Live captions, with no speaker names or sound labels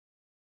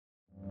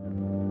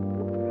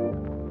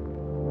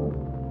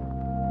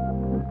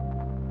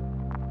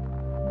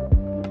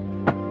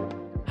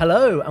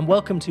Hello and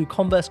welcome to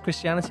Converse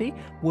Christianity,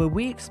 where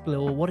we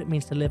explore what it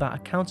means to live out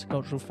a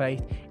countercultural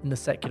faith in the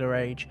secular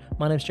age.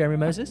 My name's Jeremy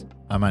Moses.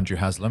 I'm Andrew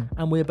Haslam.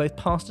 And we're both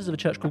pastors of a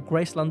church called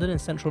Grace London in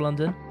central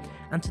London.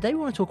 And today we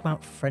want to talk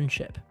about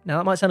friendship. Now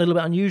that might sound a little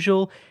bit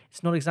unusual.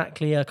 It's not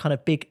exactly a kind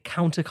of big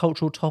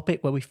countercultural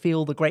topic where we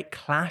feel the great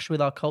clash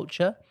with our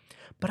culture.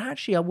 But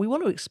actually we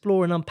want to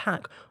explore and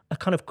unpack a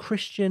kind of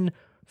Christian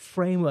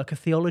framework, a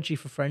theology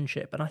for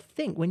friendship. And I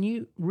think when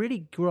you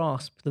really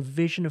grasp the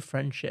vision of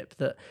friendship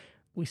that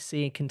we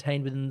see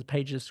contained within the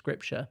pages of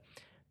Scripture,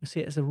 you see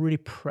it as a really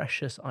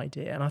precious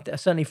idea. And I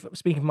certainly,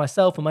 speaking for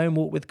myself and my own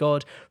walk with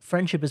God,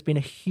 friendship has been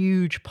a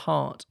huge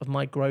part of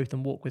my growth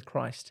and walk with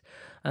Christ.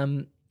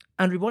 Andrew,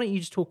 why don't you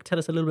just tell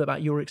us a little bit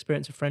about your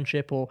experience of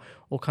friendship or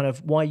kind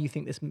of why you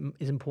think this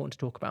is important to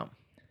talk about?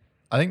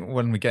 I think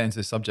when we get into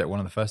this subject, one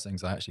of the first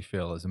things I actually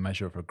feel is a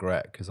measure of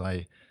regret, because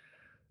I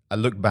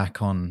look back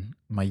on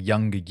my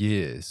younger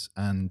years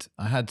and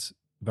I had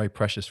very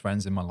precious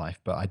friends in my life,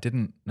 but I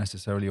didn't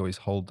necessarily always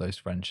hold those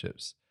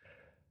friendships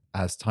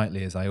as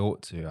tightly as I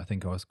ought to. I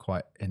think I was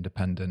quite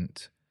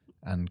independent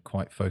and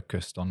quite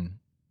focused on,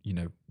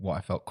 what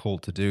I felt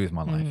called to do with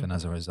my life. And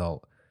as a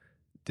result,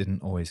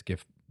 didn't always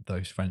give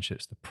those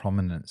friendships the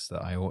prominence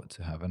that I ought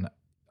to have. And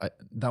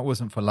that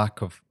wasn't for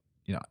lack of,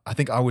 I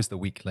think I was the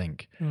weak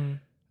link.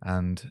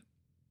 And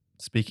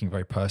speaking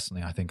very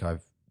personally, I think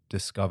I've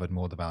discovered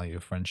more the value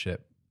of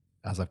friendship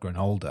as I've grown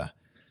older.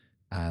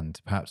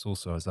 And perhaps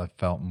also as I've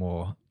felt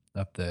more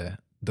of the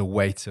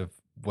weight of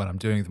what I'm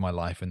doing with my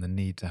life and the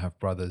need to have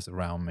brothers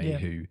around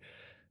me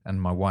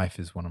and my wife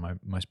is one of my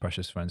most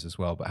precious friends as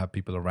well, but have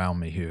people around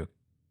me who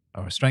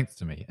are a strength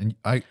to me. And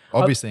I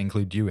obviously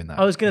include you in that.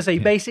 I was going to say,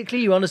 basically,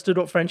 you understood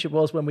what friendship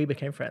was when we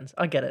became friends.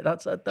 I get it.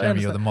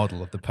 Jeremy, you're the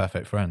model of the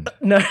perfect friend.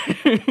 No,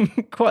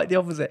 quite the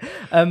opposite.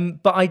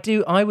 But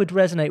I would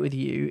resonate with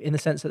you in the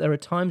sense that there are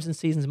times and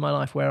seasons in my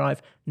life where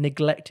I've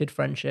neglected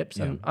friendships.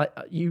 And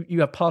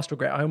you have past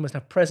regret. I almost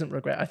have present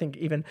regret. I think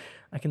even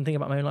I can think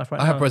about my own life right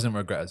now. I have present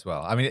regret as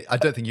well. I mean, I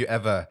don't think you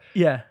ever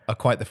are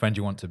quite the friend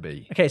you want to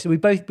be. Okay, so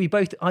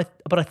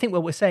but I think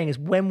what we're saying is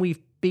when we've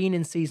been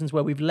in seasons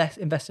where we've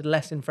invested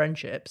less in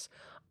friendships,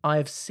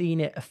 I've seen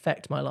it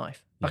affect my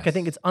life. Like, I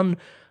think it's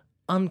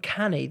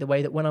uncanny the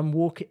way that when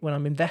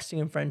I'm investing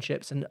in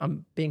friendships and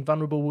I'm being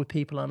vulnerable with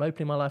people, I'm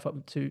opening my life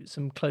up to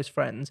some close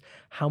friends,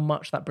 how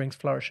much that brings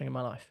flourishing in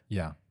my life.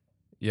 Yeah,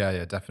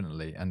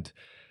 definitely. And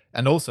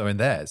also in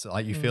theirs,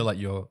 like you feel like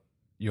you're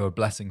a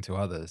blessing to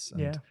others,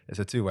 and it's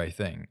a two-way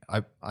thing.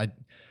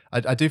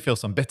 I do feel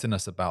some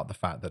bitterness about the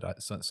fact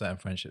that certain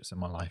friendships in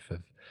my life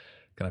have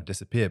kind of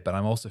disappeared, but I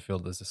also feel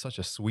there's such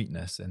a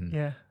sweetness in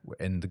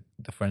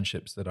the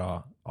friendships that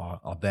are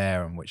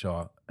there and which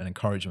are an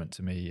encouragement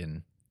to me.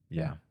 And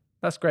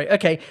that's great.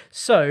 Okay,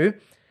 so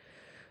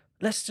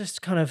let's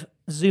just kind of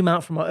zoom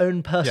out from our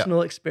own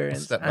personal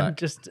experience and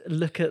just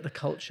look at the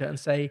culture and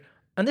say,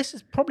 and this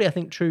is probably, I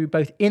think, true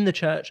both in the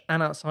church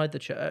and outside the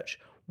church,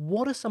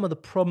 what are some of the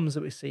problems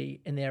that we see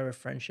in the area of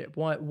friendship?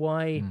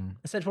 Why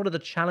essentially, what are the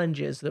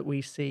challenges that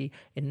we see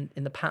in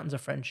the patterns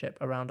of friendship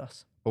around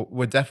us? Well,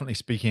 we're definitely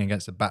speaking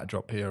against a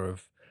backdrop here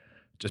of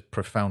just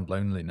profound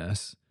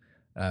loneliness.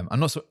 I'm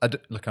not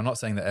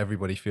saying that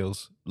everybody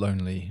feels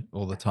lonely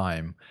all the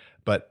time,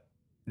 but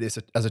it's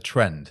as a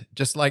trend,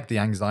 just like the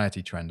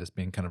anxiety trend has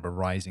been kind of a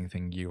rising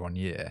thing year on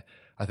year.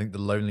 I think the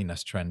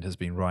loneliness trend has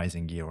been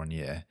rising year on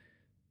year.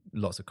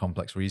 Lots of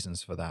complex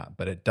reasons for that,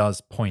 but it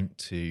does point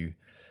to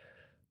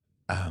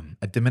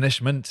a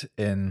diminishment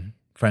in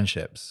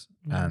friendships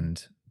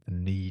and the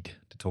need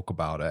to talk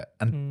about it.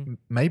 And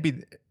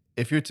maybe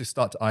if you were to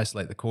start to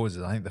isolate the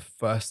causes, I think the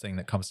first thing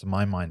that comes to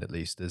my mind, at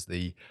least, is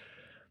the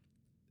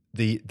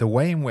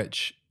way in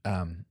which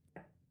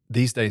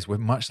these days we're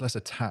much less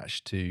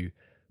attached to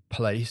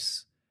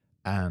place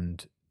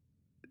and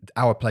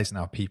our place and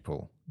our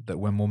people, that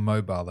we're more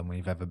mobile than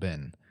we've ever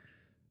been.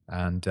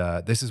 And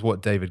this is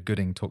what David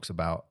Gooding talks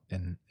about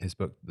in his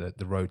book,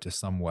 The Road to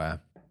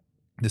Somewhere.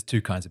 There's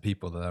two kinds of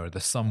people. There are the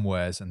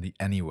somewheres and the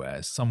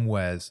anywheres.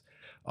 Somewheres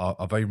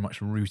are very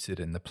much rooted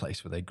in the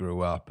place where they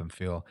grew up and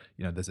feel,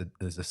 there's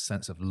a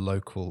sense of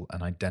local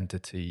and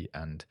identity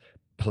and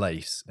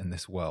place in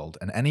this world.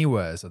 And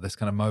anywheres are this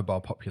kind of mobile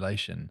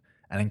population.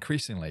 And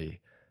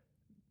increasingly,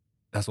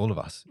 that's all of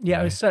us.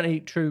 Yeah, it's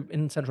certainly true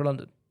in central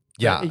London.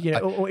 Yeah.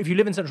 Or if you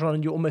live in central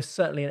London, you're almost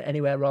certainly in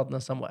anywhere rather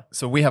than somewhere.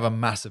 So we have a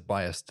massive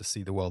bias to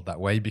see the world that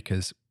way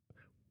because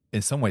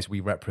in some ways we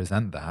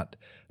represent that,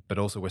 but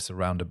also we're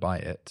surrounded by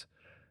it.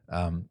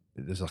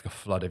 There's like a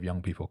flood of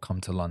young people come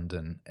to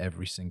London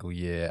every single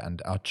year,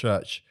 and our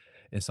church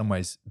in some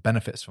ways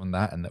benefits from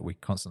that, and that we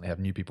constantly have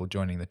new people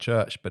joining the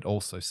church, but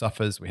also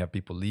suffers. We have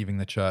people leaving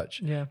the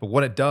church. Yeah. But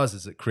what it does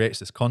is it creates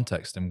this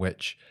context in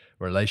which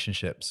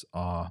relationships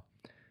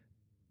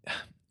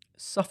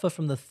suffer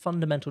from the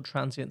fundamental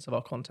transience of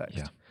our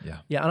context.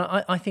 Yeah.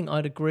 And I think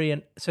I'd agree.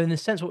 And so in a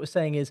sense, what we're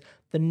saying is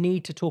the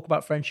need to talk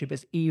about friendship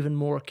is even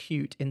more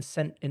acute in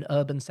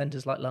urban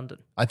centres like London.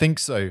 I think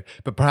so.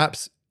 But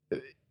perhaps,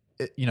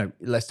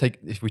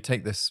 if we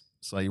take this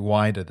slightly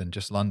wider than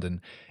just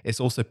London, it's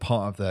also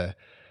part of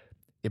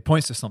it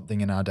points to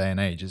something in our day and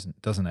age,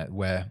 doesn't it?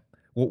 Where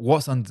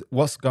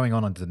what's going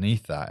on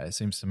underneath that? It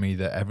seems to me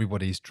that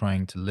everybody's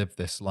trying to live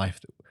this life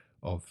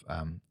of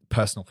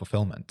personal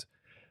fulfillment,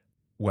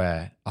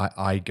 where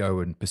I go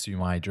and pursue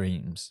my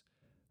dreams,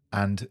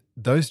 and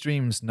those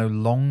dreams no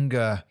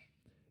longer,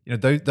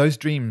 those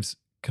dreams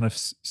kind of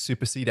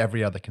supersede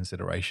every other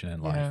consideration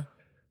in life. Yeah.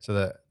 So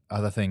that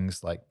other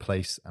things like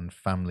place and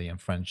family and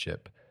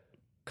friendship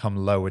come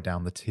lower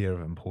down the tier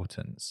of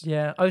importance.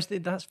 Yeah,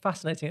 that's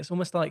fascinating. It's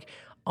almost like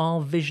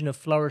our vision of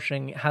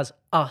flourishing has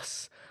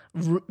us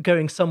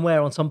going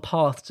somewhere on some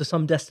path to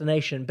some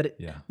destination, but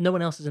no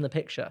one else is in the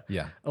picture.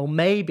 Yeah. Or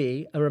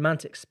maybe a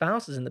romantic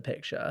spouse is in the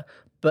picture,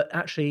 but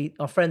actually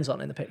our friends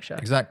aren't in the picture.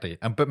 Exactly.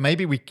 But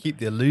maybe we keep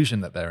the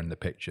illusion that they're in the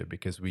picture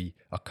because we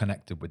are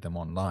connected with them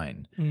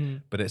online.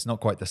 But it's not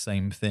quite the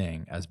same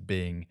thing as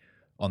being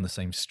on the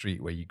same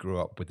street where you grew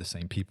up with the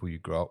same people you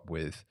grew up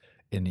with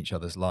in each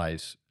other's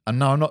lives. And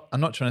no, I'm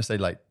not trying to say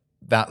like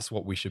that's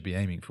what we should be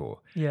aiming for.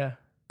 Yeah.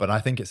 But I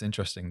think it's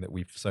interesting that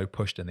we've so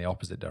pushed in the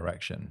opposite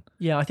direction.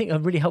 Yeah, I think a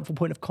really helpful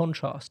point of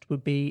contrast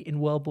would be in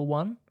World War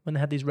One, when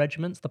they had these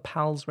regiments, the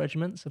PALS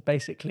regiments, of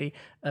basically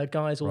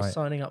guys all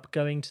signing up,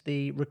 going to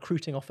the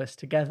recruiting office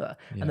together,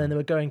 and then they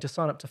were going to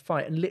sign up to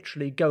fight and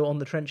literally go on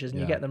the trenches, and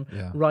you get them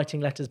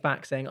writing letters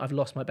back saying, I've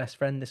lost my best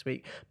friend this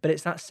week. But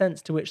it's that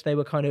sense to which they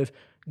were kind of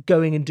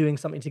going and doing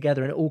something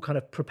together, and it all kind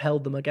of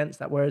propelled them against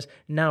that. Whereas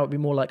now it'd be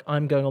more like,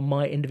 I'm going on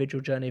my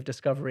individual journey of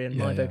discovery and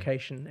my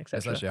vocation, etc.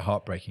 It's actually a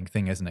heartbreaking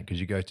thing, isn't it? Because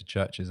you go to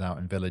churches out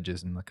in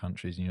villages in the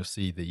countries and you'll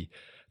see the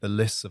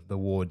lists of the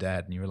war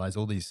dead, and you realize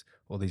all these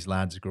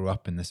lads grew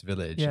up in this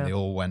village and they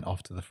all went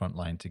off to the front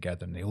line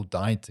together and they all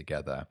died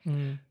together.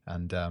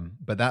 And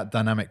but that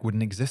dynamic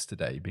wouldn't exist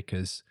today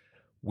because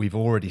we've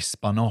already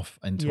spun off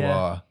into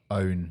our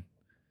own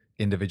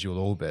individual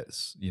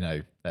orbits,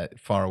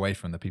 far away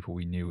from the people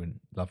we knew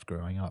and loved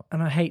growing up.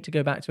 And I hate to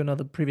go back to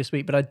another previous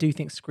week, but I do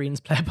think screens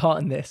play a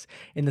part in this,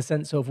 in the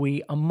sense of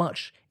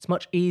it's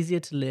much easier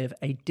to live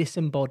a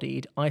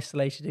disembodied,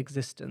 isolated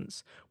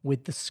existence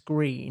with the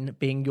screen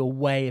being your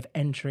way of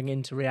entering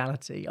into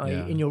reality,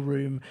 i.e. in your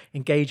room,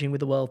 engaging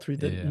with the world through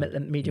the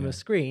medium of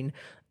screen,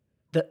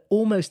 that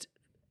almost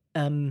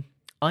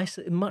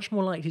much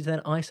more likely to then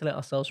isolate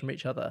ourselves from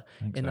each other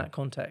in that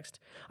context.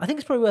 I think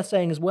it's probably worth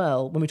saying as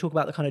well, when we talk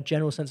about the kind of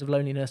general sense of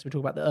loneliness, we talk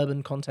about the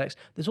urban context,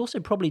 there's also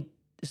probably,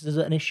 this is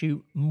an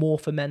issue more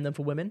for men than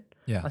for women.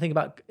 Yeah. I think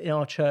about in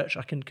our church,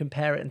 I can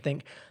compare it and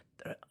think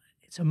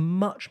it's a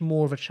much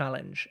more of a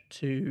challenge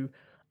to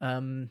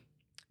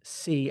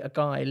see a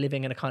guy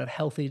living in a kind of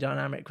healthy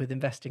dynamic with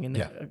investing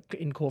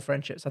in core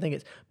friendships. I think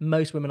it's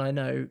most women I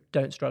know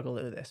don't struggle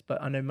with this,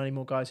 but I know many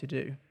more guys who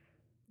do.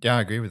 Yeah,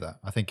 I agree with that.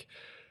 I think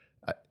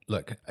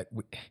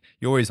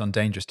you're always on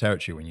dangerous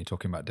territory when you're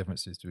talking about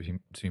differences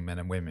between men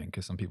and women,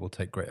 because some people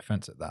take great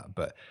offense at that.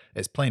 But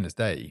it's plain as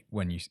day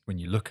when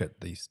you look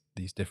at these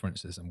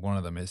differences, and one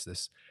of them is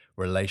this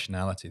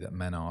relationality that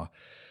men are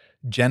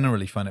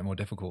generally find it more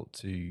difficult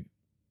to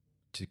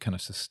kind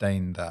of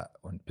sustain that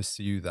and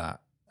pursue that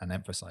and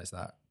emphasize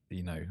that.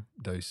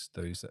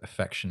 Those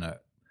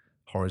affectionate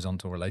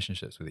horizontal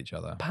relationships with each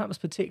other. Perhaps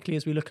particularly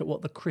as we look at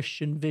what the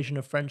Christian vision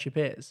of friendship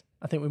is.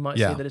 I think we might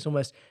see that it's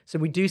almost, so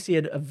we do see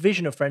a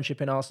vision of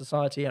friendship in our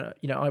society.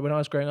 When I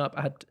was growing up,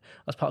 I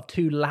was part of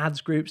two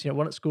lads groups,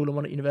 one at school and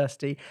one at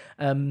university.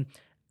 And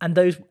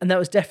that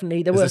was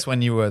definitely, Is this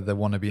when you were the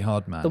wannabe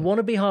hard man? The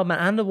wannabe hard man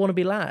and the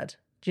wannabe lad.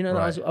 Do you know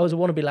that I was a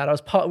wannabe lad? I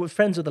was with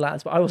friends with the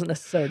lads, but I wasn't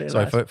necessarily a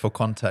lad. Sorry, for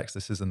context,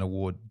 this is an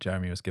award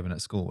Jeremy was given at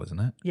school,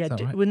 wasn't it? Yeah,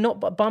 right? we're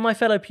not by my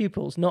fellow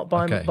pupils, not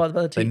by the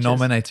other teachers. They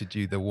nominated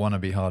you the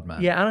wannabe hard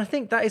man. Yeah, and I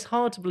think that is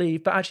hard to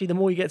believe, but actually the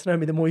more you get to know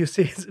me, the more you'll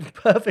see it's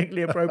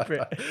perfectly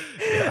appropriate.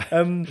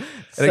 It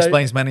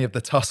explains many of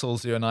the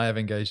tussles you and I have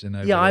engaged in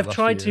over the I've last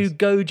tried few years. to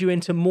goad you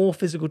into more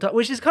physical touch,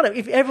 which is kind of,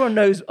 if everyone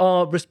knows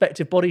our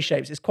respective body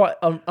shapes, it's quite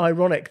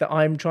ironic that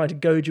I'm trying to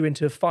goad you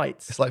into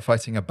fights. It's like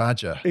fighting a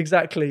badger.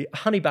 Exactly.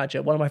 Honey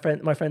badger, one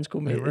of my friends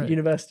called me at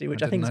university,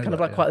 which I think is kind of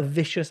like quite a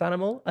vicious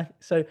animal.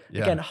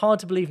 Again, hard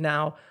to believe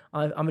now.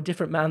 I'm a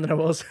different man than I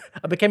was.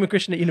 I became a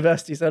Christian at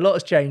university, so a lot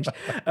has changed.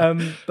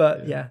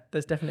 But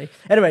there's definitely...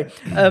 Anyway,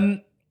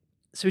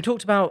 so we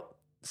talked about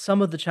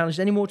some of the challenges.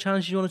 Any more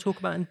challenges you want to talk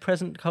about in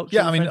present culture?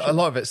 Yeah, I mean, a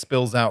lot of it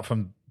spills out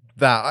from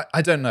that.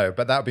 I don't know,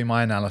 but that would be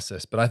my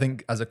analysis. But I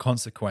think as a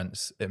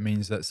consequence, it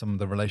means that some of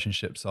the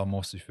relationships are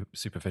more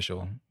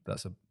superficial.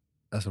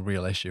 That's a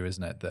real issue,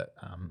 isn't it? That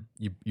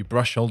you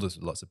brush shoulders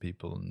with lots of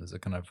people, and there's a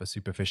kind of a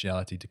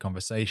superficiality to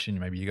conversation.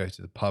 Maybe you go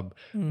to the pub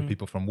with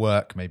people from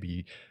work. Maybe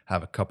you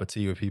have a cup of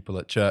tea with people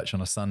at church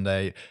on a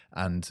Sunday,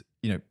 and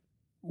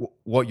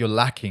what you're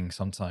lacking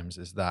sometimes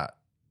is that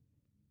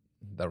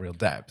real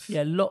depth.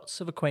 Yeah, lots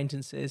of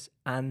acquaintances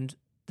and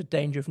the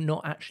danger of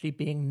not actually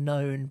being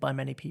known by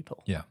many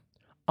people. Yeah.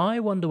 I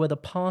wonder whether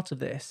part of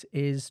this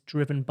is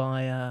driven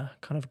by a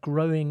kind of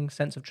growing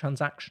sense of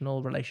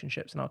transactional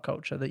relationships in our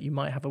culture, that you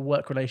might have a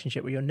work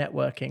relationship where you're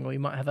networking, or you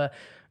might have a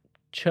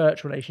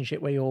church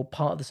relationship where you're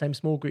part of the same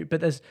small group,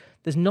 but there's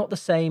not the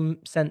same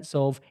sense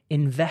of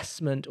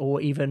investment or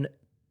even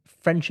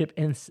friendship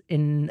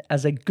in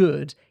as a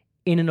good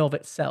in and of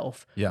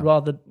itself. Yeah.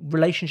 Rather,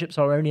 relationships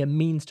are only a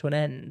means to an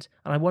end.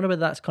 And I wonder whether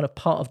that's kind of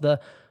part of the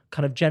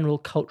kind of general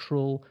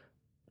cultural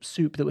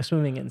soup that we're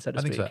swimming in, so to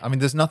I think speak. so. I mean,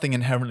 there's nothing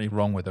inherently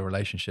wrong with a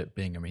relationship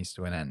being a means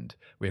to an end.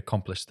 We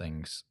accomplish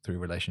things through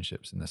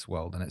relationships in this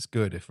world, and it's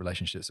good if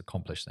relationships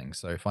accomplish things.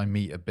 So if I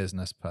meet a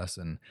business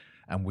person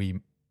and we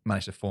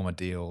manage to form a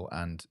deal,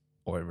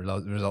 or it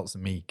results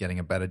in me getting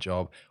a better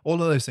job, all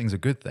of those things are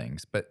good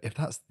things. But if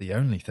that's the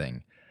only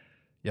thing,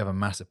 you have a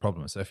massive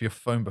problem. So if your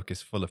phone book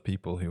is full of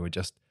people who are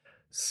just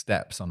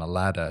steps on a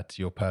ladder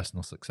to your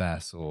personal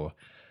success, or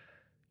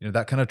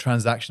that kind of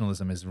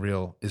transactionalism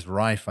is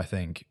rife, I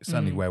think,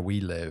 certainly where we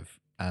live.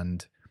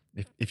 And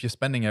if you're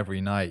spending every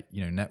night,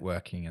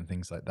 networking and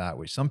things like that,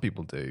 which some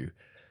people do,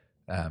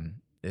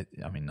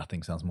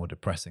 nothing sounds more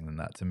depressing than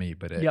that to me.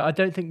 But Yeah, I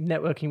don't think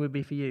networking would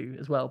be for you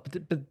as well.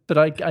 But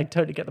I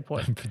totally get the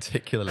point. I'm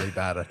particularly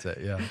bad at it.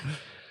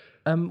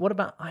 Yeah. What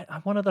about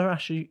one other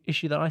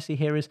issue that I see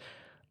here is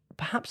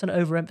perhaps an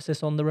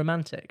overemphasis on the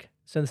romantic.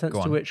 So in the sense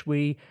to which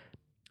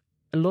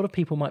a lot of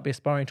people might be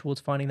aspiring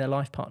towards finding their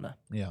life partner.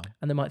 Yeah.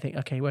 And they might think,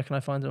 okay, where can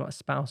I find a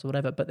spouse or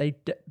whatever?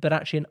 But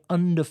actually an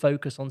under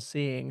focus on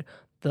seeing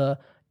the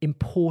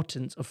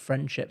importance of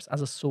friendships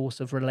as a source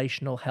of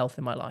relational health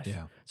in my life.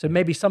 Yeah. So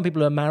maybe some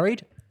people are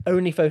married,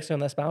 only focusing on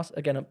their spouse.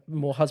 Again,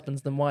 more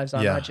husbands than wives,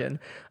 I imagine.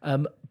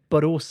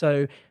 But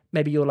also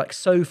maybe you're like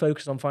so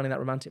focused on finding that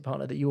romantic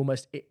partner that you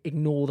almost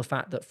ignore the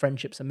fact that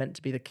friendships are meant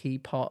to be the key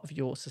part of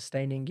your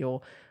sustaining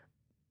your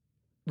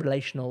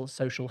relational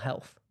social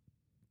health.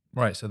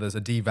 Right. So there's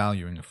a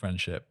devaluing of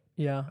friendship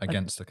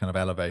against the kind of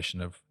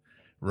elevation of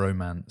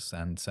romance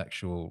and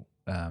sexual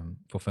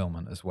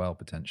fulfillment as well,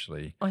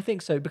 potentially. I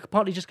think so,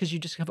 partly just because you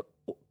just have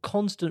a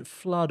constant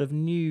flood of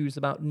news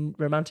about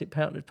romantic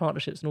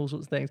partnerships and all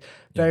sorts of things.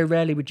 Very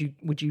rarely would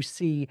you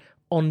see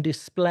on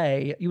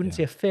display, you wouldn't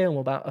see a film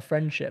about a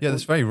friendship. Yeah,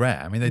 that's very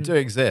rare. I mean, they do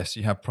exist.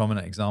 You have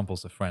prominent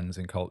examples of friends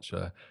in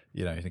culture.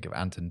 You think of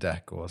Ant and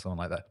Dec or someone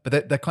like that.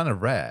 But they're kind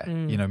of rare.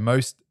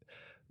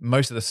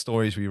 Most of the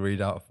stories we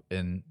read out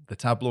in the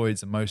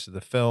tabloids and most of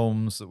the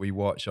films that we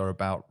watch are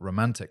about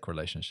romantic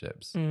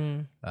relationships.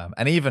 And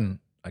even,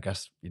 I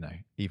guess,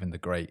 even the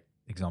great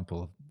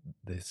example of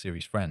the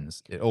series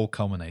Friends, it all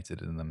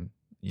culminated in them,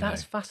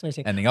 that's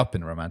fascinating. ending up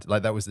in romantic.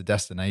 Like that was the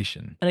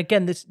destination. And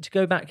again, to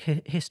go back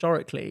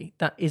historically,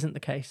 that isn't the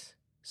case.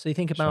 So you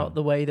think about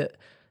the way that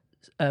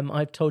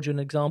I've told you an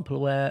example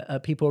where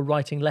people were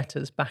writing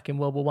letters back in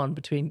World War I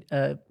between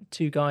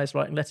two guys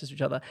writing letters to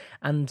each other.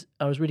 And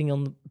I was reading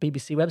on the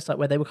BBC website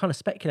where they were kind of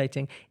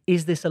speculating,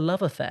 is this a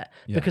love affair?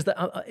 Yeah. Because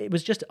it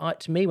was just,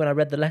 to me, when I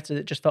read the letter,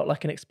 it just felt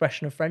like an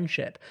expression of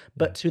friendship.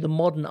 But to the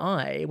modern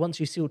eye, once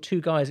you see two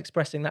guys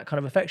expressing that kind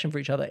of affection for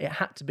each other, it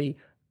had to be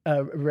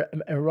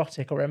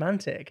erotic or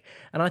romantic.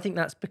 And I think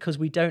that's because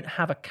we don't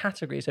have a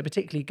category. So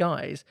particularly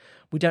guys,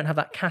 we don't have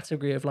that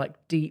category of like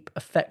deep,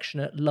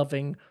 affectionate,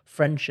 loving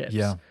friendships.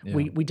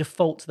 We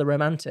default to the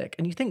romantic.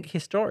 And you think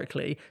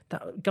historically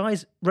that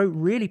guys wrote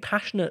really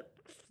passionate,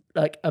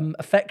 like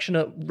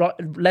affectionate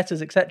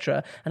letters,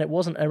 etc., and it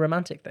wasn't a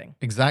romantic thing.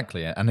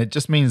 Exactly. And it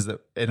just means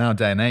that in our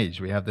day and age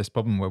we have this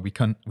problem where we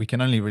can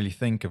only really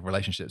think of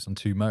relationships on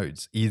two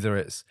modes. Either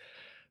it's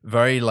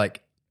very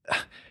like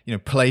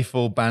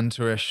playful,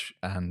 banterish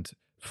and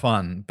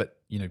fun, but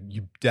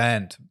you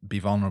daren't be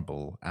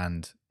vulnerable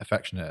and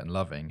affectionate and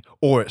loving,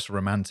 or it's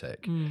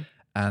romantic.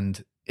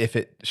 And if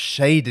it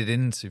shaded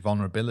into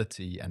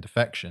vulnerability and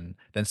affection,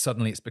 then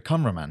suddenly it's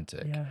become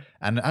romantic.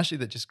 And actually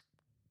that just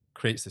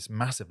creates this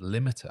massive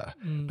limiter,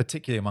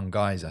 particularly among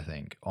guys, I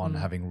think, on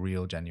having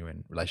real,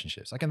 genuine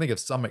relationships. I can think of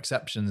some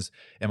exceptions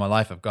in my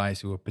life of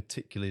guys who are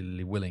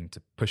particularly willing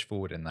to push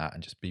forward in that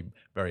and just be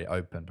very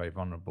open, very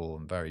vulnerable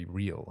and very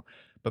real.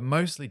 But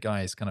mostly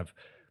guys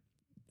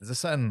there's a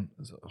certain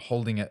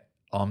holding at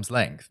arm's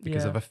length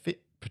because of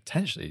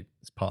potentially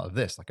it's part of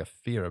this, like a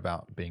fear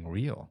about being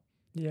real.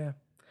 Yeah.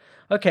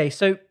 Okay,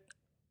 so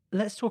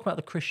let's talk about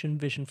the Christian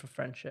vision for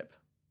friendship.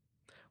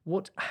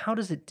 How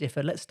does it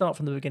differ? Let's start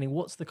from the beginning.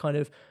 What's the kind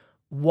of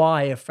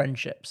why of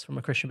friendships from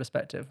a Christian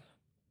perspective?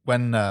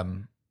 When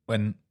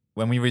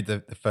we read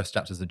the first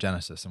chapters of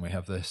Genesis and we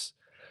have this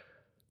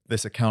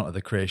account of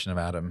the creation of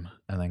Adam,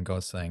 and then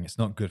God saying, it's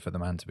not good for the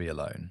man to be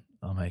alone.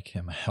 I'll make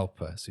him a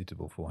helper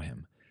suitable for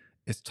him.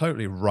 It's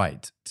totally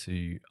right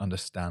to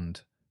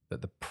understand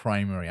that the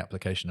primary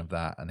application of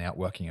that and the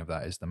outworking of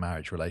that is the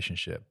marriage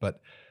relationship.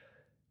 But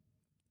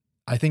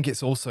I think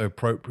it's also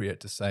appropriate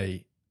to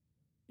say,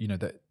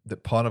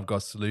 that part of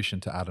God's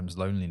solution to Adam's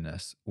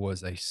loneliness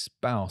was a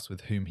spouse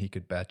with whom he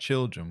could bear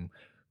children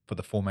for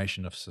the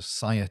formation of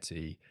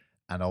society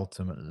and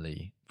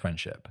ultimately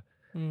friendship.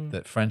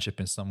 That friendship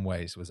in some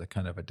ways was a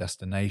kind of a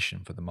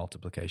destination for the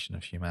multiplication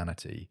of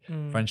humanity.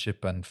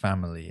 Friendship and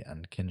family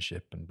and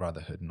kinship and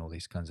brotherhood and all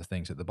these kinds of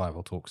things that the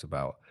Bible talks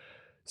about.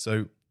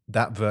 So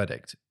that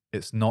verdict,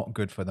 it's not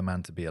good for the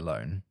man to be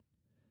alone,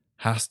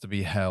 has to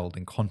be held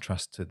in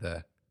contrast to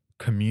the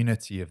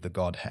community of the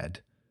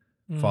Godhead,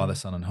 Father,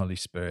 Son, and Holy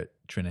Spirit,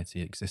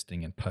 Trinity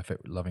existing in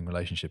perfect loving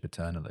relationship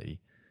eternally,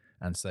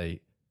 and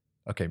say,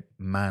 okay,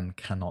 man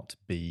cannot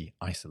be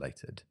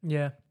isolated.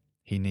 Yeah.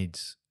 He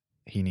needs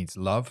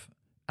love,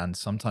 and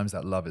sometimes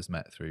that love is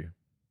met through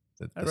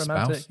A the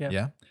romantic, spouse. yeah.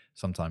 Yeah.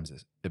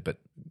 Sometimes but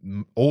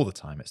all the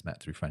time it's met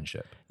through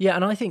friendship. Yeah,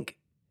 and I think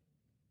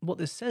what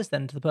this says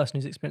then to the person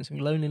who's experiencing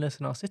loneliness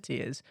in our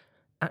city is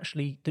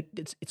actually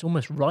it's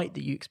almost right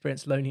that you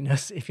experience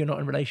loneliness if you're not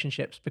in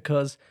relationships,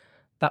 because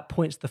that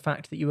points to the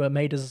fact that you are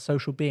made as a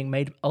social being,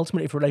 made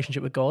ultimately for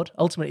relationship with God,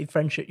 ultimately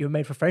friendship. You're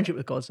made for friendship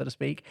with God, so to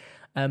speak,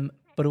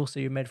 but also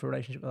you're made for a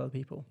relationship with other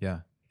people. Yeah.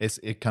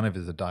 It kind of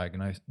is a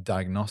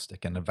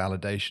diagnostic and a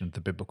validation of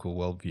the biblical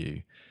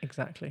worldview.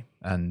 Exactly.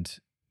 And,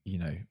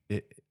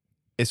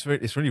 it's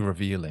really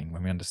revealing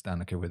when we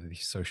understand, okay, whether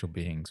these social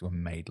beings were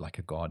made like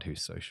a God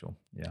who's social.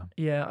 Yeah.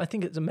 Yeah, I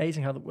think it's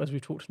amazing how, as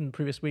we've talked in the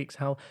previous weeks,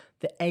 how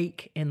the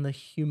ache in the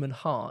human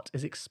heart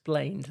is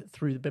explained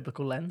through the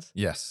biblical lens.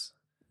 Yes.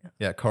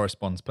 Yeah, it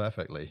corresponds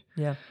perfectly.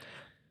 Yeah.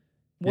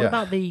 What Yeah.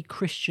 about the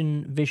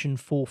Christian vision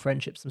for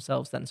friendships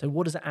themselves then? So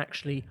what does it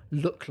actually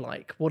look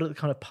like? What are the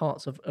kind of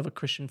parts of a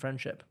Christian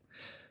friendship?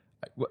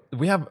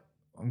 We have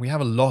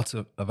a lot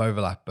of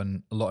overlap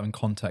and a lot in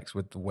context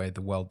with the way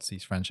the world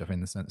sees friendship, in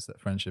the sense that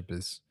friendship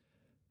is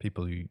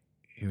people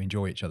who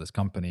enjoy each other's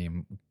company,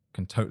 and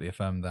can totally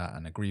affirm that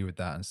and agree with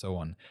that and so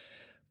on.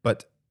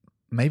 But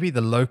maybe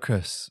the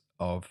locus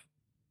of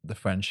the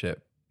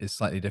friendship is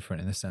slightly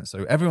different in this sense.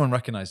 So everyone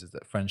recognizes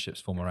that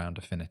friendships form around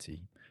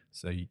affinity.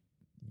 So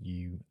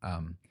you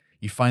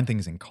find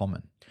things in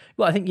common.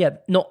 Well, I think, yeah,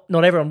 not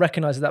everyone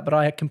recognizes that, but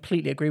I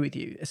completely agree with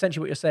you.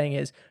 Essentially what you're saying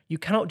is you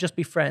cannot just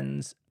be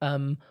friends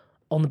on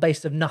the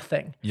basis of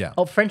nothing. Yeah.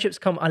 Friendships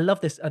come, I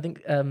love this. I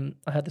think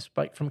I heard this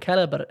from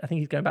Keller, but I think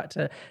he's going back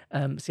to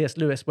C.S.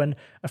 Lewis. When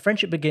a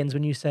friendship begins,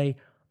 when you say,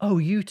 oh,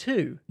 you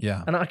too.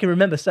 Yeah. And I can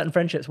remember certain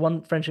friendships.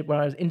 One friendship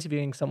where I was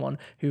interviewing someone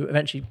who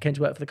eventually came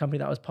to work for the company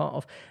that I was part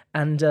of,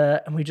 and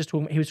we just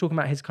he was talking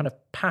about his kind of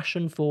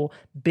passion for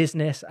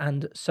business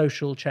and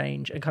social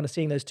change, and kind of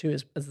seeing those two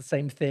as the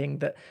same thing,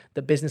 that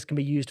business can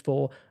be used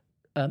for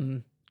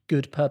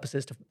good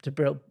purposes to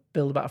build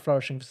about a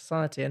flourishing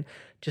society. And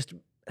just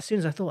as soon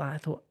as I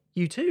thought,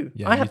 you too.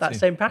 Yeah, I have you that too.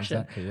 same passion.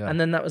 Exactly, yeah. And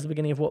then that was the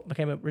beginning of what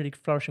became a really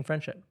flourishing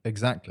friendship.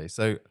 Exactly.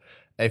 So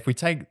if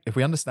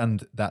we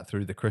understand that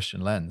through the Christian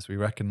lens, we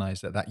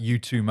recognize that you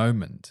too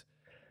moment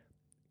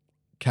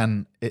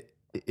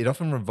it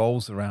often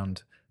revolves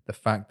around the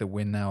fact that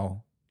we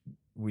now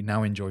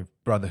enjoy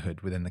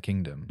brotherhood within the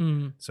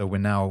kingdom. So we're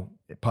now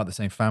part of the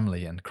same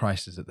family, and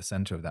Christ is at the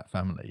center of that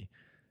family.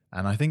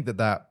 And I think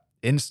that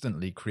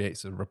instantly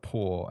creates a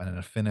rapport and an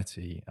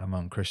affinity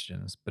among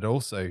Christians, but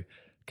also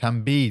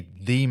can be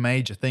the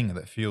major thing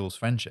that fuels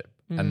friendship.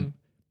 And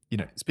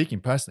speaking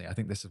personally, I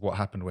think this is what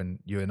happened when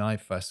you and I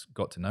first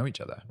got to know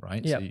each other,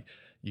 right? Yep. So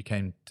you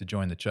came to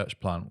join the church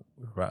plant.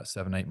 We were about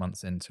 7-8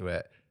 months into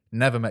it.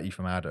 Never met you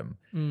from Adam.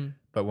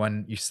 But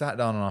when you sat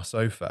down on our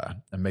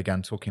sofa and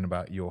began talking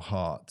about your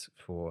heart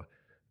for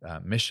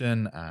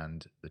mission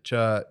and the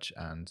church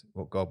and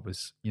what God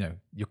was,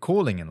 your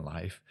calling in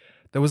life,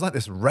 there was like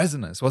this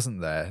resonance,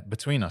 wasn't there,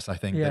 between us, I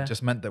think, that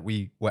just meant that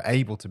we were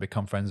able to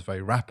become friends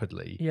very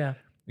rapidly. Yeah.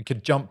 We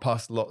could jump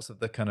past lots of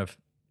the kind of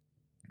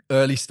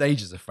early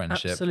stages of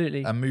friendship.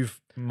 Absolutely. And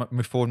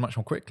move forward much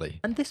more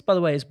quickly. And this, by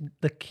the way, is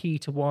the key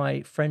to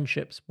why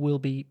friendships will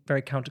be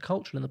very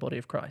countercultural in the body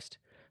of Christ.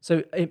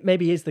 So it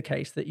maybe is the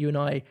case that you and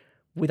I,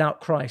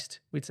 without Christ,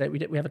 we'd say we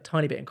have a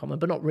tiny bit in common,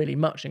 but not really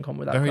much in common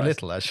without Very Christ.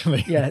 little,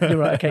 actually. Yeah, you're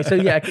right. Okay, so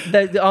yeah,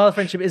 our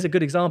friendship is a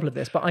good example of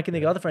this, but I can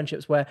think of other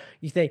friendships where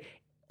you think,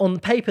 on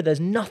paper,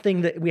 there's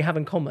nothing that we have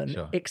in common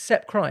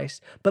except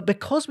Christ. But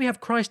because we have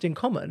Christ in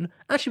common,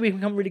 actually we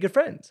become really good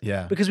friends.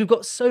 Yeah. Because we've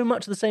got so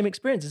much of the same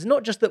experiences. It's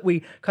not just that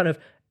we kind of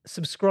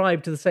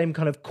subscribe to the same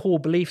kind of core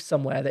beliefs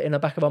somewhere, that in the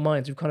back of our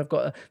minds we've kind of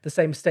got the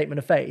same statement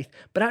of faith,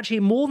 but actually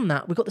more than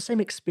that, we've got the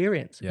same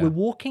experience. We're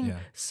walking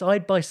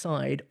side by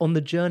side on the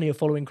journey of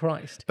following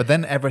Christ. But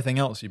then everything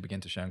else you begin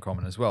to share in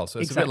common as well. So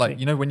it's a bit like,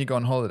 when you go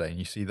on holiday and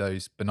you see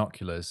those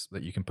binoculars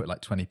that you can put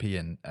like 20p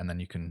in, and then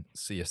you can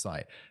see a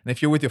sight. And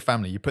if you're with your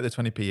family, you put the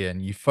 20p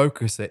in, you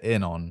focus it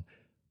in on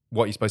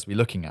what you're supposed to be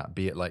looking at,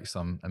 be it like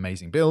some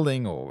amazing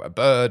building or a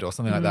bird or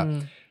something like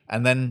that.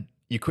 And then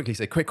you quickly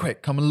say,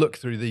 quick, come and look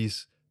through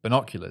these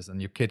binoculars,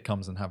 and your kid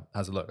comes and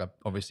has a look. I've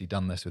obviously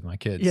done this with my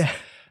kids. Yeah.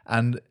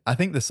 And I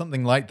think there's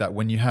something like that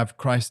when you have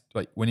Christ,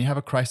 like when you have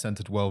a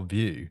Christ-centered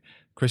worldview,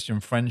 Christian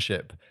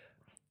friendship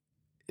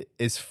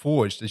is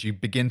forged as you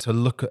begin to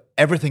look at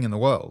everything in the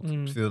world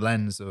through the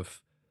lens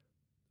of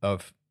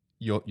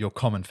your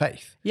common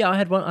faith. Yeah, I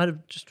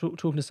had just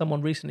talking to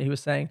someone recently who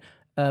was saying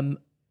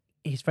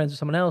he's friends with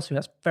someone else who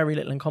has very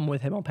little in common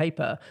with him on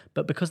paper,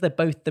 but because they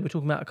were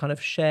talking about a kind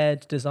of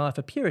shared desire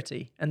for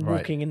purity and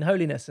walking in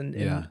holiness and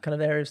in kind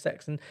of area of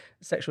sex and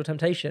sexual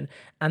temptation,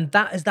 and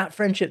that is that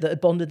friendship that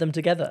had bonded them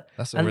together.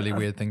 That's a really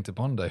weird thing to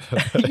bond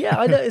over. Yeah,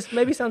 I know. It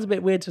maybe sounds a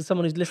bit weird to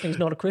someone who's listening who's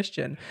not a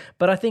Christian,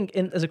 but I think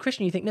as a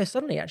Christian you think, no,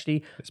 suddenly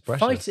actually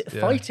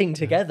fighting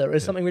together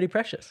is something really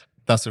precious.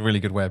 That's a really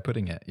good way of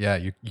putting it. Yeah,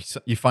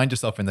 you find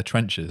yourself in the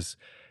trenches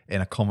in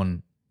a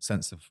common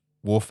sense of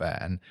warfare,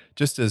 and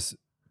just as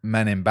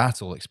men in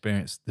battle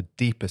experience the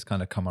deepest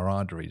kind of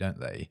camaraderie, don't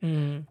they?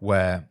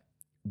 Where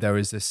there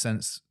is this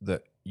sense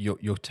that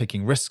you're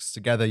taking risks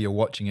together, you're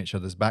watching each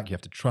other's back, you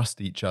have to trust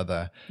each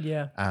other,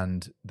 Yeah.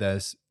 and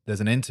there's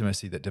an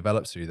intimacy that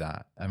develops through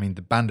that. I mean,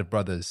 the Band of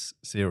Brothers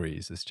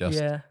series is just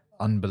Yeah.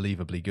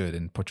 unbelievably good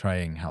in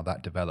portraying how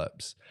that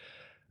develops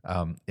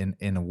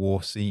in a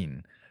war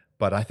scene.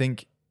 But I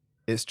think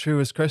it's true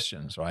as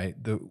Christians, right?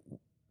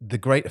 The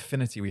great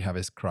affinity we have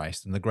is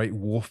Christ, and the great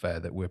warfare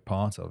that we're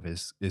part of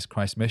is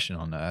Christ's mission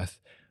on earth.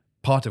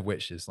 Part of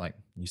which is, like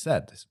you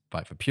said, this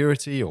fight for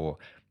purity, or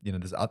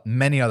there's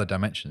many other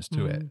dimensions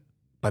to it.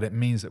 But it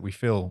means that we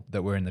feel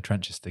that we're in the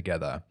trenches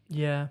together.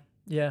 Yeah.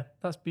 Yeah.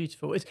 That's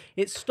beautiful.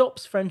 It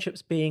stops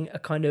friendships being a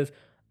kind of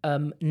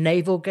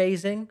navel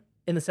gazing,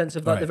 in the sense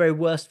of like Right. the very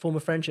worst form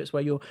of friendships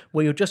where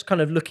you're just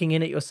kind of looking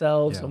in at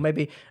yourselves, Yeah. or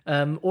maybe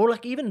or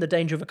like even the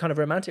danger of a kind of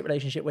romantic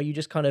relationship where you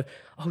just kind of,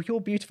 oh, you're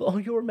beautiful, oh,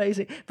 you're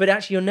amazing, but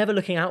actually you're never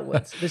looking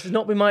outwards. This has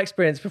not been my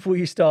experience before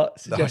you start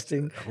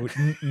suggesting.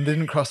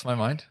 Didn't cross my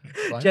mind.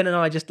 It's fine. Jen and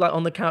I just like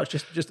on the couch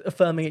just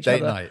affirming each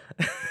Date other. night.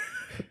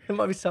 There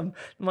might be some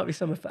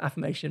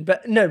affirmation,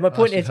 but no, my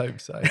point I is should hope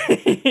so.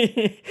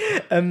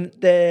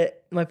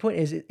 my point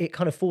is it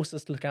kind of forces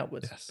us to look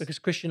outwards, Yes. because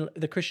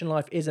the Christian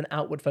life is an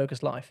outward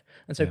focused life,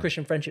 and so Yeah.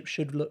 Christian friendship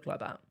should look like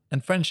that.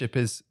 And friendship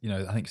is,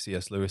 I think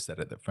C.S. Lewis said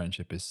it, that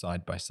friendship is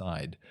side by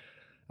side,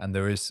 and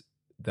there is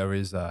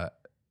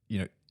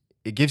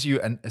it gives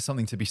you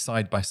something to be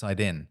side by side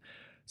in.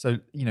 So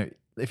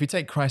if you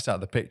take Christ out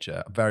of the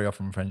picture, very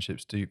often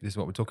friendships this is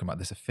what we're talking about,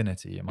 this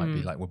affinity. It might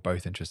be like we're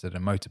both interested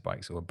in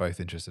motorbikes, or we're both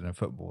interested in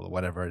football, or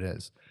whatever it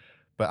is.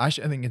 But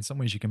actually, I think in some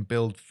ways you can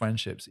build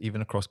friendships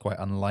even across quite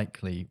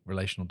unlikely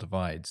relational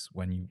divides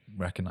when you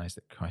recognize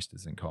that Christ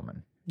is in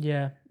common.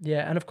 Yeah,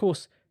 and of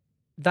course,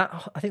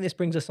 I think this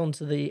brings us on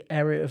to the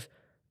area of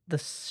the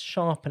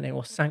sharpening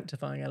or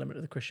sanctifying element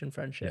of the Christian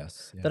friendship.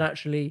 Yes. Yeah. That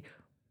actually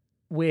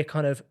we're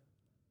kind of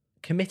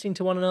committing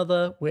to one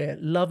another, we're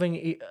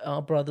loving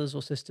our brothers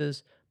or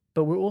sisters,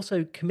 but we're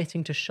also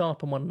committing to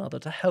sharpen one another,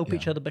 to help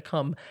each Yeah. other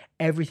become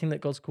everything that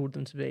God's called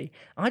them to be.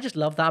 I just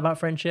love that about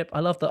friendship. I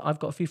love that I've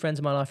got a few friends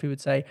in my life who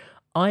would say,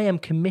 I am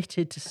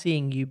committed to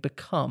seeing you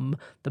become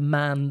the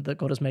man that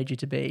God has made you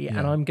to be.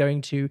 And I'm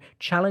going to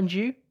challenge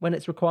you when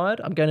it's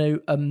required. I'm going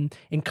to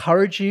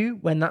encourage you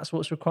when that's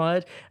what's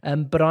required.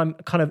 But I'm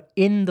kind of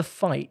in the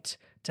fight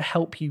to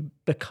help you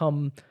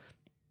become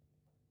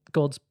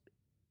God's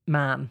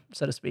man,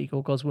 so to speak,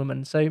 or God's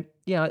woman. So,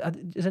 yeah,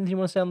 is anything you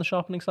want to say on the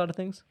sharpening side of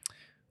things?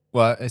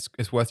 Well,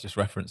 it's worth just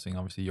referencing.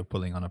 Obviously, you're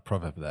pulling on a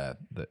proverb there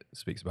that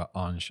speaks about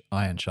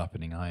iron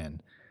sharpening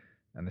iron,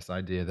 and this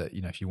idea that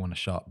if you want a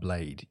sharp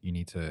blade,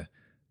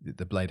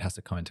 the blade has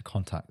to come into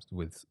contact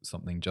with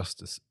something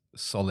just as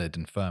solid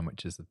and firm,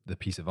 which is the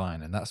piece of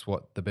iron, and that's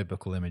what the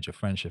biblical image of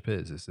friendship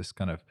is. It's this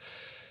kind of,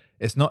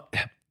 it's not,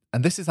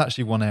 and this is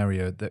actually one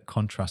area that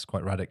contrasts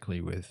quite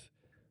radically with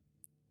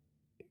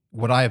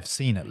what I have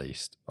seen, at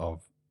least,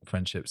 of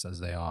friendships as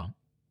they are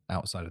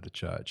outside of the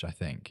church. I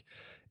think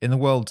in the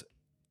world.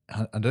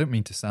 I don't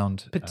mean to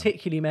sound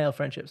particularly male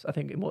friendships, I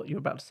think, in what you're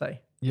about to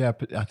say. Yeah,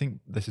 but I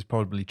think this is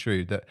probably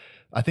true. That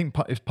I think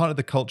it's part of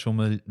the cultural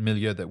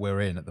milieu that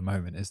we're in at the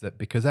moment is that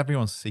because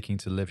everyone's seeking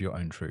to live your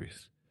own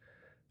truth,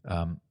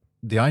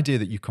 the idea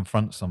that you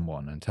confront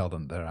someone and tell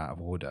them they're out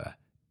of order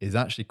is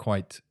actually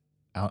quite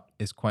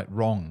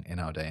wrong in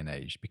our day and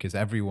age, because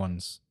everyone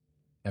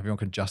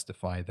can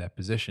justify their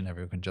position,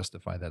 everyone can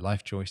justify their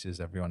life choices.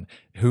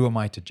 Who am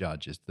I to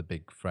judge is the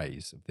big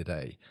phrase of the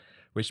day,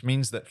 which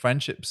means that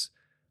friendships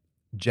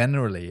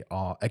generally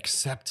are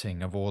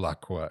accepting of all our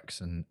quirks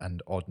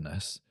and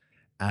oddness,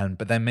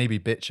 but then maybe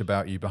bitch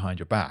about you behind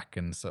your back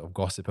and sort of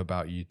gossip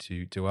about you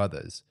to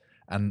others.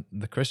 And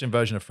the Christian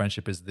version of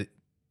friendship is the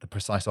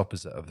precise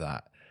opposite of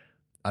that.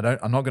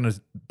 I'm not going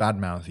to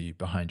badmouth you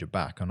behind your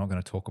back. I'm not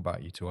going to talk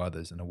about you to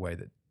others in a way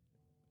that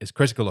is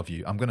critical of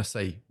you. I'm going to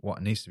say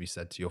what needs to be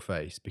said to your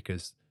face,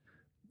 because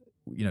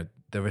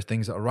there are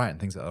things that are right and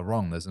things that are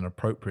wrong. There's an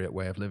appropriate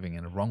way of living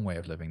and a wrong way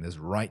of living. There's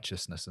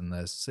righteousness and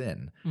there's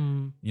sin.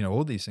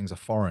 All these things are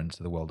foreign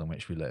to the world in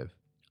which we live.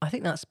 I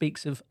think that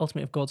speaks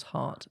ultimately of God's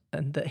heart,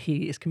 and that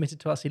he is committed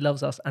to us, he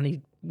loves us, and he's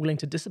willing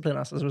to discipline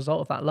us as a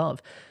result of that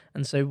love.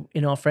 And so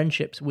in our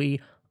friendships,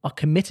 we are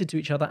committed to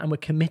each other, and we're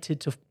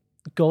committed to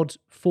God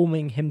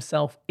forming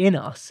himself in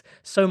us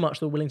so much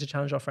that we're willing to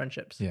challenge our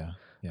friendships.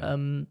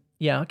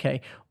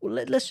 Okay. Well,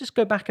 let's just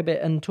go back a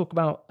bit and talk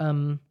about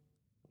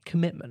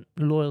commitment,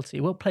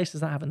 loyalty. What place does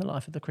that have in the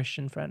life of the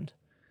Christian friend?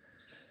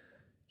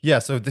 Yeah,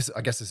 so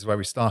I guess this is where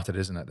we started,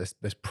 isn't it?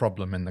 This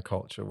problem in the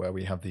culture where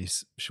we have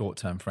these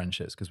short-term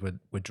friendships because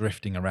we're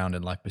drifting around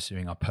in life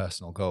pursuing our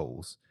personal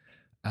goals.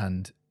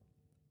 And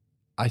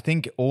I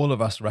think all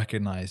of us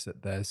recognize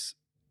that there's,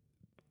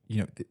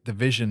 the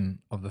vision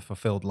of the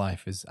fulfilled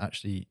life is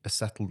actually a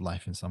settled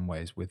life in some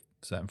ways, with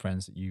certain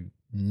friends that you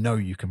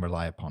can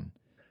rely upon,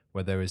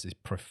 where there is this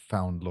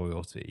profound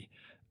loyalty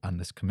and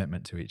this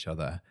commitment to each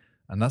other.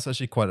 And that's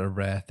actually quite a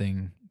rare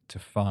thing to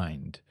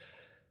find.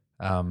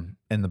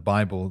 In the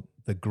Bible,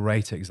 the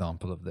great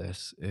example of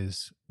this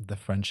is the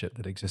friendship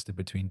that existed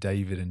between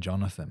David and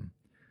Jonathan.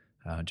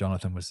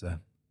 Jonathan was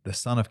the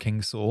son of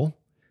King Saul,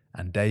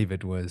 and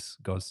David was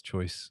God's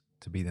choice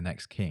to be the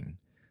next king.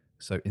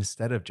 So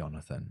instead of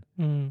Jonathan,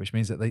 which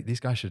means that these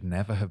guys should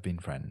never have been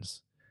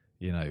friends,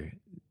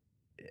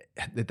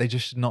 they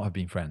just should not have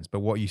been friends.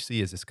 But what you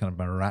see is this kind of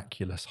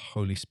miraculous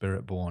Holy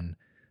Spirit-born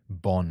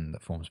bond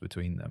that forms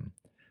between them.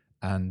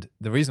 And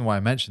the reason why I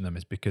mention them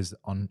is because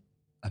on,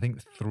 I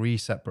think, 3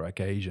 separate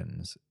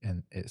occasions,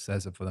 and it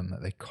says of them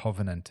that they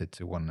covenanted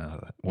to one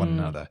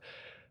another,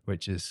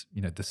 which is,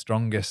 the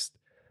strongest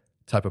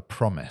type of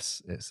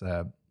promise. It's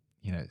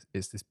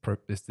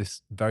it's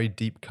this very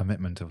deep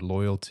commitment of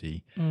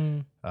loyalty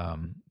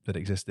that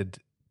existed,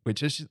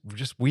 which is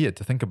just weird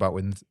to think about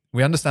when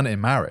we understand it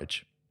in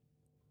marriage.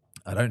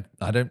 I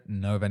don't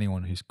know of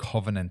anyone who's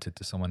covenanted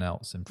to someone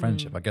else in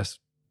friendship. I guess,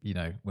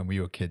 when we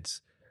were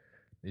kids,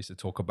 they used to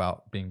talk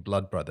about being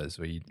blood brothers,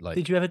 where you like.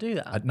 Did you ever do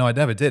that? No, I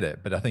never did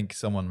it, but I think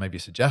someone maybe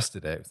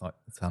suggested it. It's like,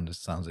 it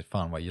sounds like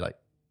fun, where you like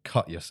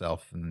cut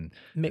yourself and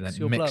Mix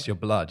your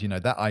blood.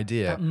 That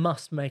idea.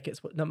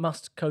 That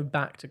must go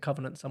back to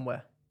covenant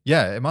somewhere.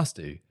 Yeah, it must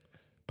do.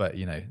 But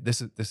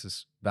this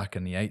is back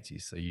in the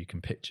 80s, so you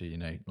can picture,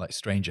 like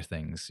Stranger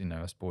Things,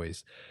 us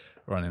boys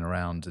running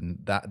around, and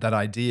that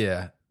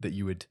idea that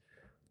you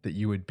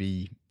would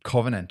be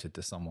covenanted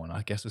to someone,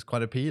 I guess, was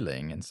quite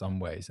appealing in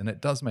some ways. And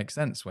it does make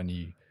sense when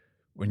you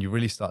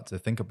really start to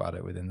think about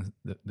it within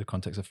the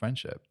context of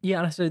friendship.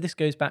 Yeah, and so this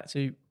goes back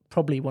to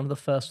probably one of the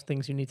first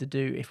things you need to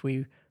do if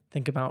we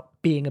think about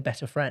being a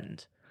better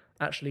friend.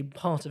 Actually,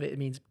 part of it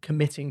means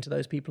committing to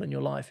those people in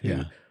your life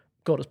who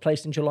God has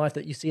placed into your life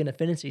that you see an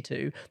affinity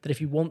to, that if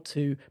you want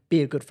to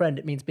be a good friend,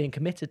 it means being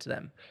committed to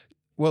them.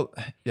 Well,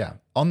 yeah.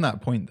 On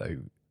that point, though,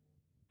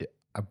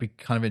 I'd be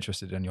kind of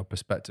interested in your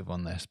perspective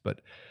on this,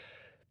 but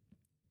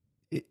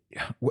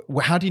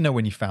how do you know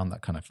when you found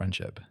that kind of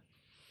friendship?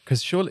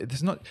 Because surely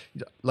there's not,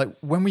 like,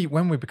 when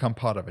we become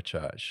part of a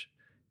church,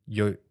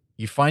 you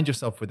find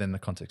yourself within the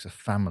context of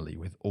family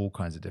with all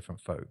kinds of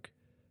different folk,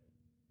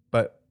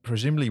 but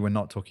presumably we're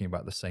not talking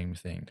about the same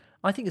thing.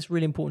 I think it's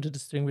really important to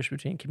distinguish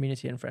between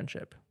community and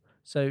friendship.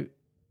 So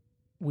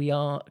the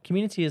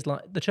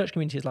church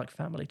community is like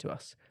family to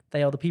us.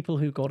 They are the people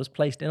who God has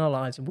placed in our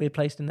lives, and we're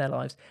placed in their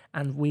lives,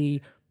 and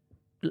we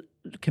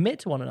commit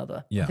to one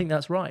another. Yeah. I think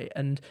that's right.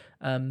 And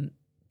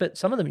but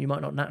some of them you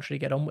might not naturally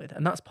get on with,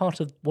 and that's part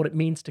of what it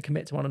means to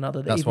commit to one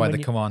another. That's why the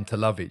command to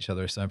love each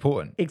other is so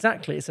important.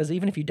 Exactly. It says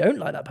even if you don't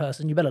like that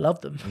person, you better love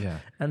them. Yeah.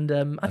 And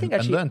I think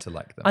and learn to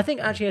like them. I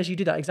think actually, as you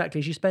do that, exactly,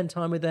 as you spend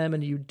time with them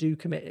and you do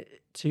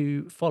commit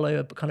to follow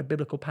a kind of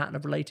biblical pattern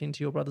of relating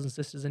to your brothers and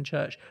sisters in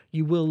church,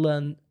 you will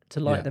learn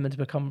to like them and to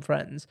become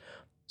friends.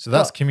 So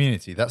that's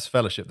community, that's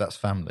fellowship, that's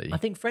family. I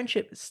think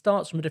friendship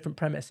starts from a different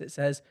premise. It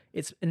says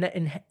it's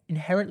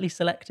inherently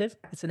selective.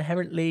 It's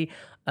inherently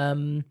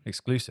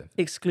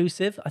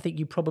exclusive. I think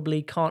you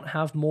probably can't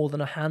have more than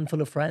a handful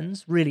of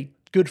friends, really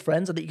good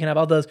friends. I think you can have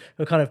others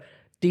who are kind of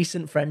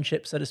decent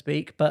friendships, so to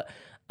speak. But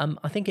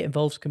I think it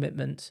involves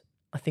commitment.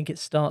 I think it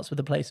starts with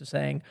a place of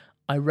saying,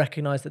 I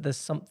recognize that there's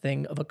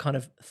something of a kind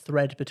of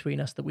thread between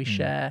us that we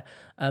share.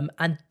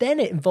 And then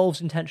it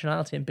involves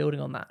intentionality and building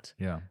on that.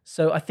 Yeah.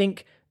 So I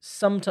think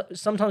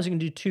sometimes you can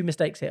do 2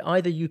 mistakes here.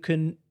 Either you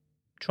can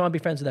try and be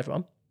friends with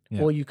everyone,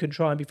 or you can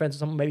try and be friends with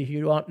someone maybe who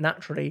you aren't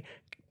naturally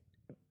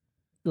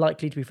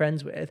likely to be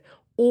friends with.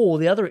 Or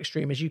the other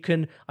extreme is you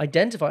can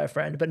identify a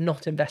friend but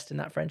not invest in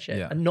that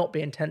friendship and not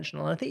be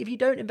intentional. And I think if you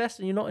don't invest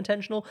and you're not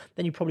intentional,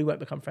 then you probably won't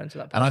become friends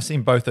with that person. And I've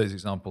seen both those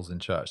examples in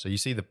church. So you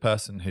see the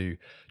person who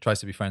tries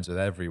to be friends with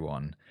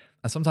everyone,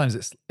 and sometimes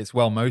it's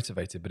well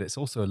motivated, but it's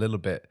also a little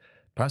bit,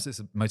 perhaps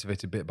it's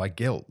motivated a bit by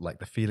guilt, like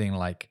the feeling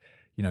like,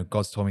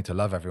 God's told me to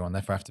love everyone,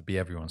 therefore I have to be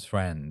everyone's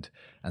friend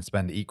and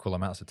spend equal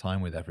amounts of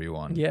time with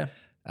everyone. Yeah.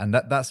 And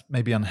that's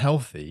maybe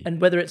unhealthy. And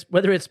whether it's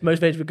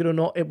motivated for good or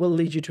not, it will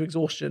lead you to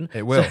exhaustion.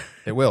 It will.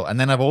 It will. And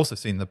then I've also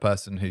seen the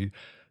person who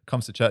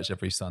comes to church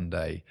every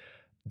Sunday,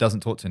 doesn't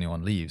talk to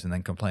anyone, leaves, and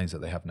then complains that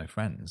they have no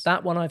friends.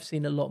 That one I've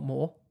seen a lot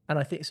more. And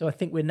I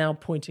think we're now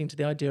pointing to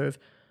the idea of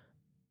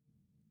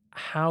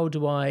how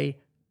do I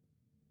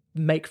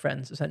make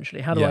friends,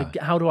 essentially? How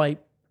do I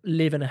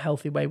live in a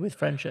healthy way with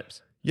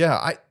friendships?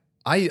 Yeah,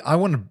 I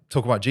want to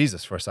talk about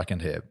Jesus for a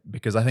second here,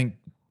 because I think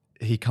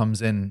he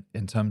comes in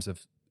terms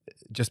of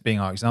just being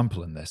our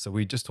example in this. So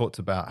we just talked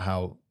about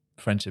how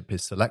friendship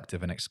is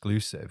selective and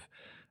exclusive,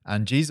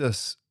 and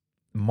Jesus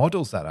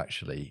models that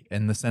actually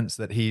in the sense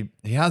that he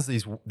has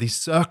these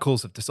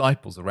circles of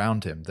disciples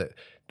around him, that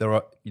there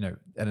are,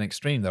 at an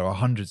extreme there are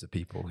hundreds of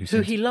people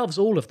who he loves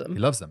all of them. He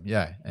loves them,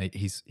 yeah. And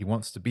he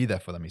wants to be there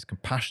for them. He's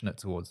compassionate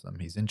towards them.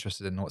 He's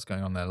interested in what's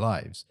going on in their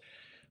lives,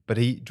 but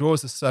he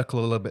draws the circle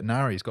a little bit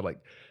narrow. He's got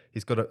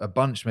a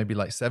bunch, maybe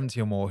like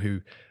 70 or more,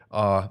 who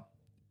are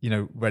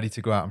ready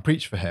to go out and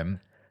preach for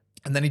him.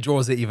 And then he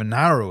draws it even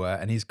narrower,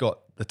 and he's got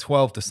the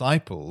 12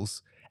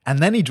 disciples. And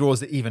then he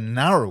draws it even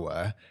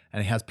narrower,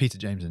 and he has Peter,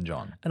 James, and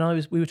John.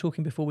 And we were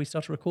talking before we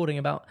started recording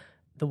about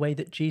the way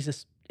that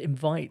Jesus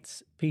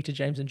invites Peter,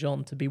 James, and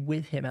John to be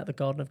with him at the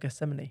Garden of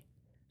Gethsemane.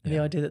 And the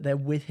idea that they're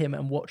with him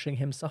and watching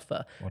him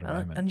suffer. What a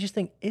and moment. you just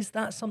think, is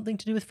that something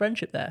to do with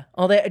friendship there?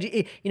 Are there,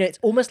 it's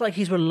almost like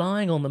he's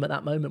relying on them at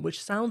that moment, which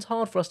sounds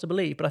hard for us to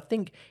believe. But I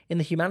think in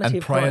the humanity And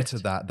of prior Christ, to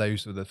that,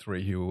 those were the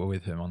three who were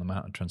with him on the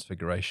Mount of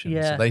Transfiguration.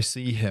 Yeah. So they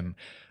see him.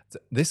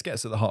 This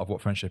gets at the heart of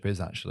what friendship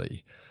is,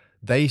 actually.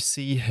 They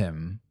see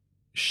him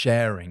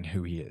sharing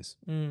who he is.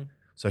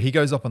 So he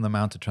goes up on the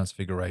Mount of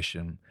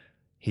Transfiguration.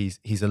 He's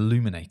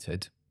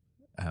illuminated.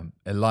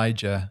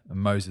 Elijah and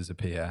Moses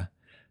appear.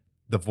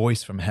 The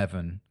voice from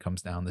heaven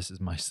comes down, "This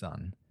is my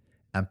son."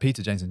 And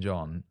Peter, James, and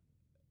John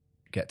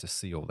get to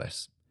see all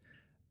this.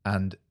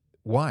 And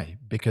why?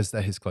 Because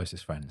they're his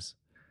closest friends.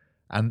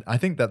 And I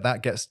think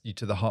that gets you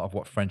to the heart of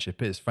what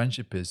friendship is.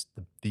 Friendship is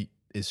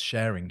is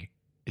sharing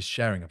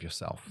of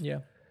yourself. Yeah.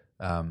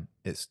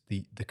 It's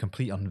the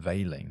complete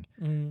unveiling.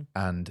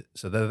 And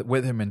so they're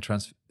with him in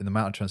the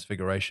Mount of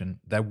Transfiguration.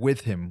 They're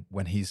with him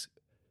when he's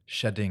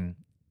shedding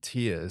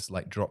tears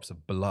like drops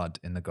of blood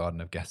in the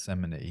Garden of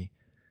Gethsemane.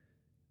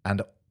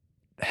 And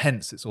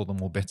hence it's all the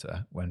more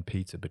bitter when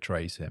Peter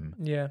betrays him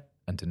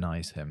and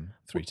denies him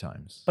 3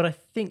 times. But I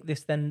think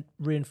this then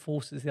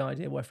reinforces the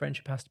idea why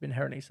friendship has to be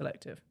inherently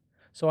selective.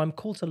 So I'm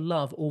called to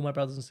love all my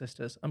brothers and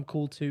sisters. I'm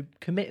called to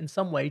commit in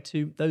some way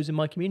to those in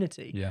my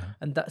community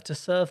and that to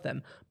serve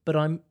them. But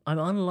I'm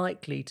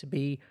unlikely to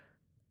be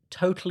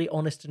totally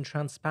honest and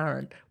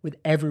transparent with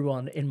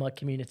everyone in my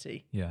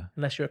community. Yeah.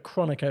 Unless you're a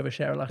chronic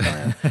oversharer like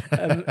I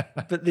am.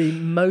 But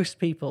most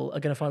people are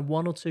going to find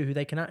 1 or 2 who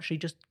they can actually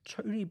just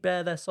truly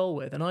bare their soul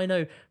with. And I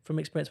know from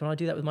experience, when I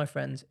do that with my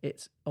friends,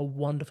 it's a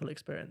wonderful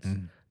experience.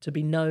 To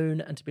be known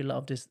and to be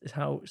loved is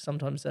how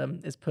sometimes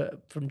is put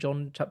from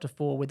John chapter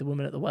 4 with the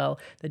woman at the well.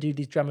 They do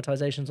these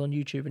dramatizations on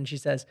YouTube and she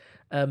says,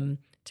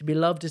 to be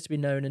loved is to be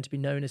known and to be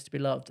known is to be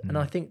loved. And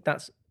I think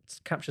that's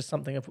captures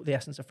something of the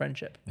essence of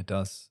friendship. It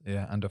does,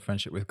 yeah, and a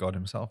friendship with God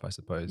himself, I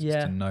suppose. Yeah.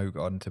 It's to know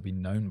God and to be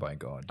known by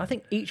God. I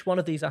think each one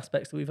of these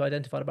aspects that we've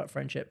identified about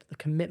friendship, the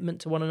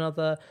commitment to one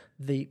another,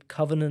 the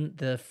covenant,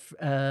 the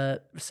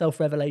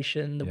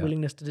self-revelation, the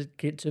willingness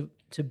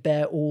to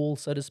bear all,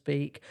 so to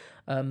speak,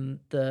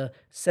 the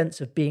sense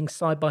of being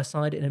side by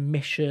side in a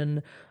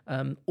mission,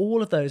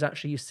 all of those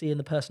actually you see in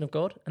the person of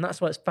God. And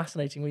that's why it's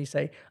fascinating when you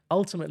say,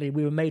 ultimately,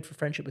 we were made for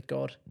friendship with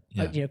God.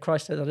 Yeah. Like,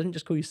 Christ says, I didn't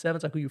just call you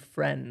servants, I call you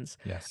friends.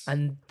 Yes.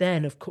 And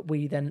then, of course,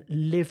 we then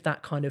live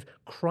that kind of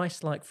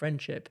Christ-like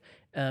friendship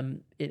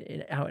out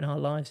in our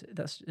lives.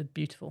 That's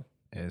beautiful.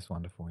 It is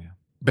wonderful, yeah.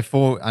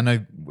 Before, I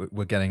know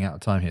we're getting out of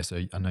time here,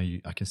 so I know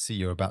I can see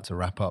you're about to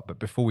wrap up, but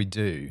before we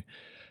do,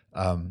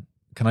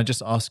 can I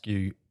just ask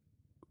you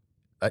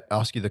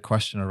the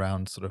question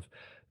around sort of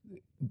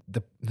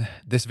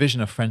this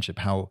vision of friendship,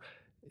 how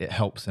it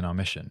helps in our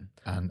mission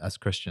and as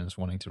Christians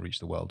wanting to reach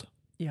the world?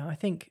 Yeah, I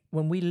think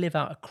when we live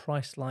out a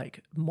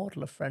Christ-like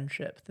model of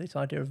friendship, this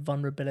idea of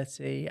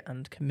vulnerability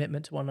and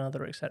commitment to one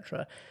another,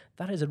 etc.,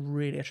 that is a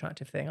really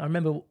attractive thing. I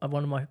remember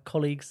one of my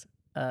colleagues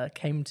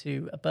came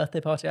to a birthday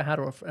party I had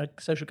or a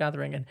social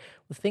gathering, and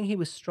the thing he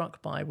was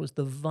struck by was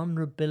the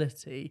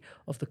vulnerability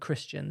of the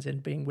Christians in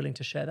being willing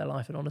to share their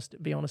life and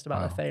be honest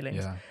about their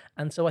failings. Yeah.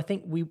 And so I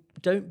think we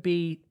don't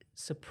be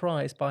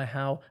surprised by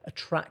how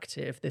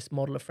attractive this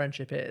model of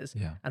friendship is,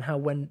 and how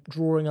when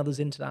drawing others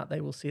into that,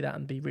 they will see that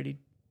and be really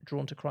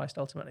drawn to Christ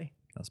ultimately.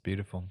 That's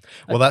beautiful.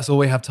 Well, that's all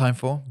we have time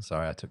for.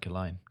 Sorry, I took your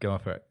line. Go on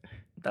for it.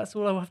 That's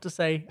all I have to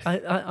say.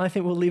 I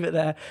think we'll leave it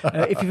there.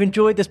 If you've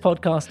enjoyed this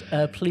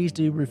podcast, please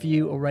do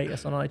review or rate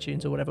us on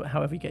iTunes or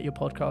however you get your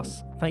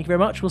podcasts. Thank you very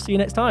much. We'll see you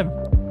next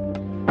time.